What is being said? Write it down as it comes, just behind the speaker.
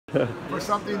for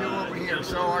something new over here.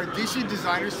 So our DC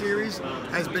Designer Series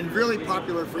has been really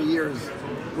popular for years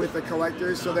with the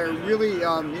collectors. So they're really,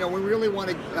 you know, we really want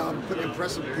to put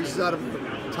impressive pieces out of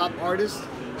top artists.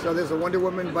 So there's a Wonder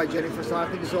Woman by Jennifer Son. I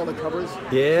think you saw the covers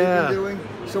yeah. she's been doing.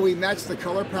 So we matched the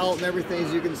color palette and everything.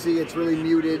 As you can see, it's really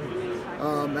muted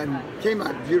and came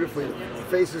out beautifully. The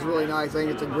face is really nice. I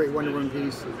think it's a great Wonder Woman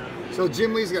piece. So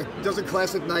Jim Lee's does a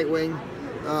classic Nightwing.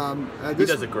 He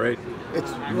does it great.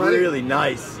 It's really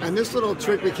nice. And this little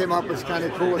trick we came up with is kind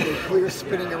of cool with the clear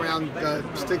spinning around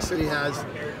sticks that he has.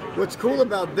 What's cool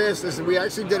about this is we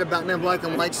actually did a Batman black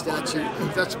and white statue.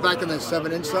 That's back in the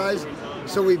 7-inch size.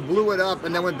 So we blew it up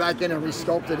and then went back in and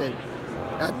resculpted it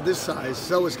at this size.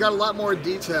 So it's got a lot more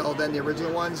detail than the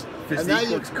original ones. Physique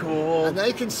looks cool. And now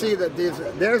you can see that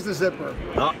there's the zipper.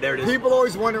 Oh, there it is. People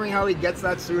always wondering how he gets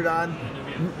that suit on.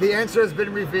 The answer has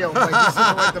been revealed by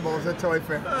DC Collectibles at Toy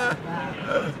Fair.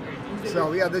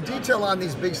 So yeah, the detail on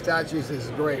these big statues is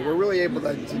great. We're really able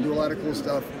to do a lot of cool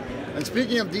stuff. And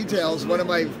speaking of details, one of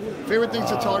my favorite things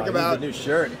to talk about. The new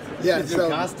shirt. Yeah, his so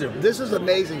new costume. This is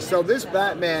amazing. So this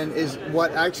Batman is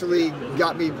what actually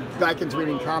got me back into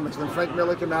reading comics. When Frank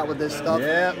Miller came out with this stuff,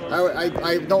 yeah.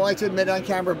 I don't like to admit it on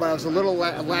camera, but I was a little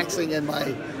laxing in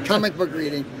my comic book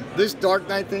reading. This Dark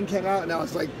Knight thing came out, and I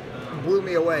was like, blew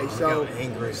me away. So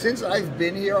since I've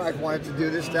been here, I've wanted to do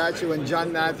this statue, and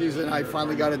John Matthews and I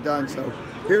finally got it done. So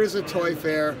here's a Toy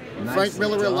Fair. Frank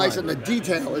Miller realized it, and the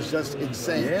detail is just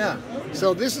insane. Yeah.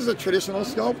 So this is a traditional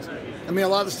sculpt. I mean, a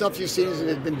lot of the stuff you've seen has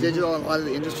been digital, and a lot of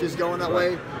the industry is going that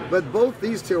way. But both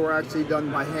these two are actually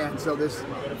done by hand. So this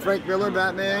Frank Miller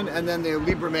Batman, and then the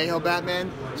Lee Bermejo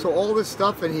Batman. So all this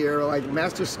stuff in here, like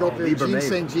master sculptor Gene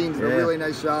St. Jean did a really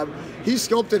nice job. He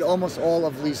sculpted almost all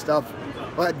of Lee's stuff.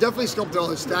 But definitely sculpted all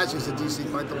his statues at DC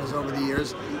Collectibles over the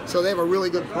years. So they have a really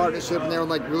good partnership, and they're in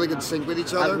like really good sync with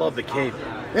each other. I love the cape.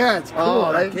 Yeah, it's cool.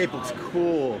 Oh, right? that cape looks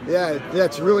cool. Yeah,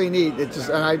 it's really neat. It's just,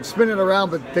 and I spin it around,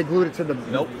 but they glued it to the.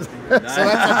 Nope. So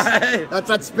that's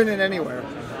not spinning anywhere.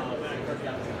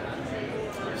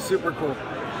 Super cool.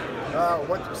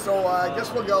 So I guess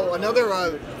we'll go.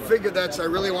 Another figure that I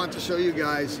really want to show you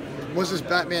guys was this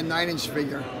Batman 9-inch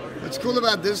figure. What's cool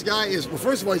about this guy is, well,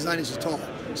 first of all, he's 9 inches tall.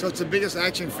 So it's the biggest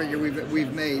action figure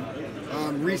we've made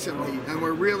recently, and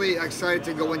we're really excited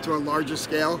to go into a larger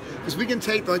scale because we can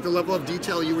take like the level of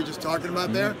detail you were just talking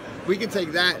about there. We can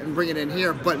take that and bring it in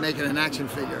here, but make it an action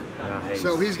figure. Nice.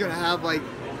 So he's gonna have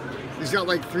he's got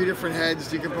like 3 different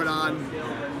heads you can put on.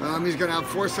 He's gonna have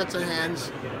 4 sets of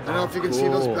hands. I don't know if you can see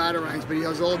those batarangs, but he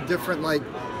has all different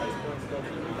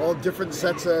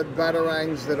sets of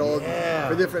batarangs that all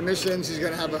for different missions. He's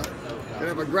gonna have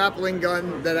a grappling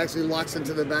gun that actually locks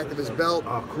into the back of his belt.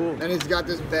 Oh, cool. And he's got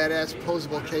this badass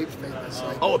posable cape thing. That's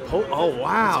like, oh,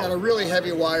 wow. It's got a really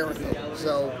heavy wire in it.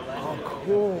 So,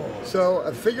 cool. So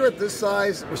a figure at this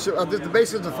size, the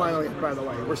base isn't final yet, by the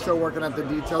way. We're still working out the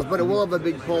details, but it will have a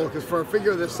big pull because for a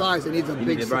figure of this size, it needs a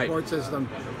big support system.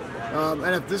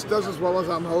 And if this does as well as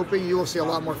I'm hoping, you will see a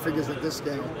lot more figures at this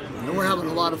scale. And we're having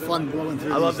a lot of fun blowing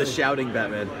through. I love the shouting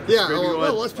Batman. Yeah,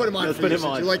 well, let's put him on. Let's put him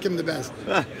on. You like him the best.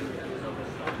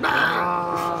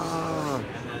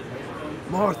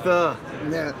 Martha.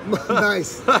 Yeah,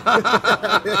 nice.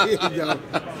 There you go.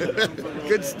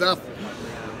 Good stuff.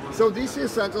 So DC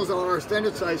Essentials are our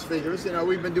standard size figures. You know,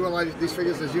 we've been doing a lot of these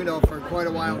figures, as you know, for quite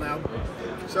a while now.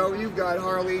 So you've got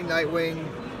Harley, Nightwing,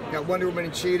 you got Wonder Woman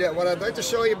and Cheetah. What I'd like to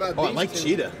show you about these I like two,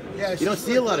 Cheetah. Yeah, you don't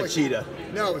see a lot of Cheetah.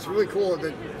 No, it's really cool.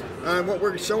 That what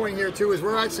we're showing here too is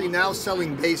we're actually now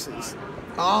selling bases.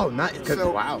 Oh, nice.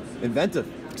 So, wow, inventive.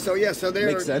 So yeah, so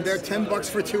they're $10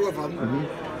 for 2 of them.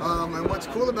 And what's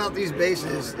cool about these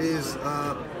bases is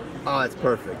oh, it's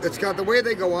perfect. It's got the way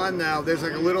they go on now. There's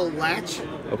like a little latch.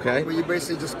 Okay. Where you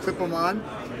basically just clip them on,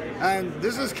 and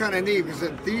this is kind of neat because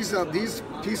these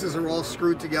pieces are all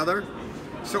screwed together.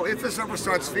 So if this ever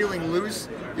starts feeling loose,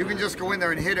 you can just go in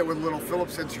there and hit it with a little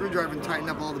Phillips head screwdriver and tighten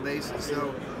up all the bases.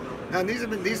 So now these have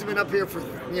been up here for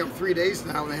 3 days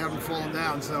now and they haven't fallen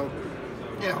down. So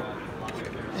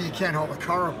you can't hold a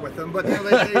car up with them, but they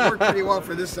work pretty well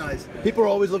for this size. People are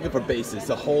always looking for bases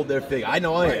to hold their figure. I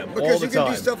know I am. Because all the you can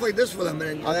time. do stuff like this with them,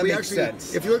 and that makes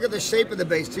sense. If you look at the shape of the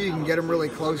base too, you can get them really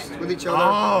close with each other.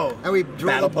 Oh, and we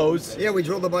pose. Yeah, we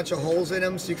drilled a bunch of holes in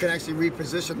them so you can actually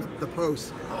reposition the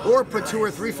posts, or put 2 or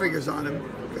 3 figures on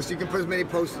them, because you can put as many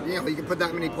posts. You can put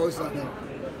that many posts on them.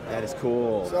 That is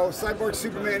cool. So Cyborg,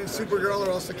 Superman, and Supergirl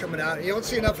are also coming out. You don't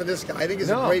see enough of this guy. I think he's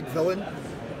a great villain.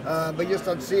 But you just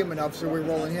don't see him enough, so we're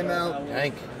rolling him out.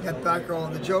 Hank. Got Batgirl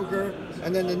and the Joker.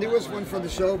 And then the newest one for the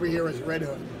show over here is Red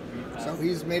Hood. So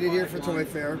he's made it here for Toy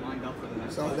Fair.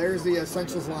 So there's the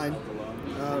Essentials line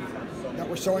that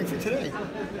we're showing for today.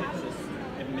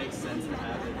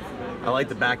 I like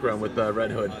the background with the red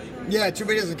hood. Yeah, too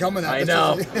many doesn't come with that. I That's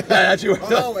know. just- That's you.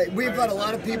 Although we've had a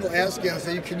lot of people asking us,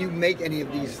 can you make any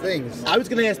of these things? I was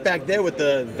gonna ask back there with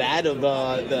the VAT of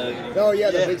the. Oh yeah,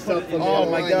 the big stuff from the Oh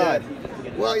other my line, God.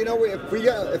 yeah. Well, you know, if we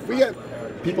get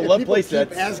People if love people play keep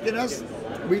sets. asking us,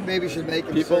 we maybe should make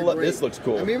them. People so love- great. this looks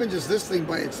cool. I mean, even just this thing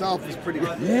by itself is pretty.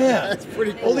 Yeah. That's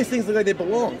pretty cool. All these things look like they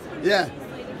belong. Yeah,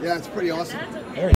 yeah, it's pretty awesome.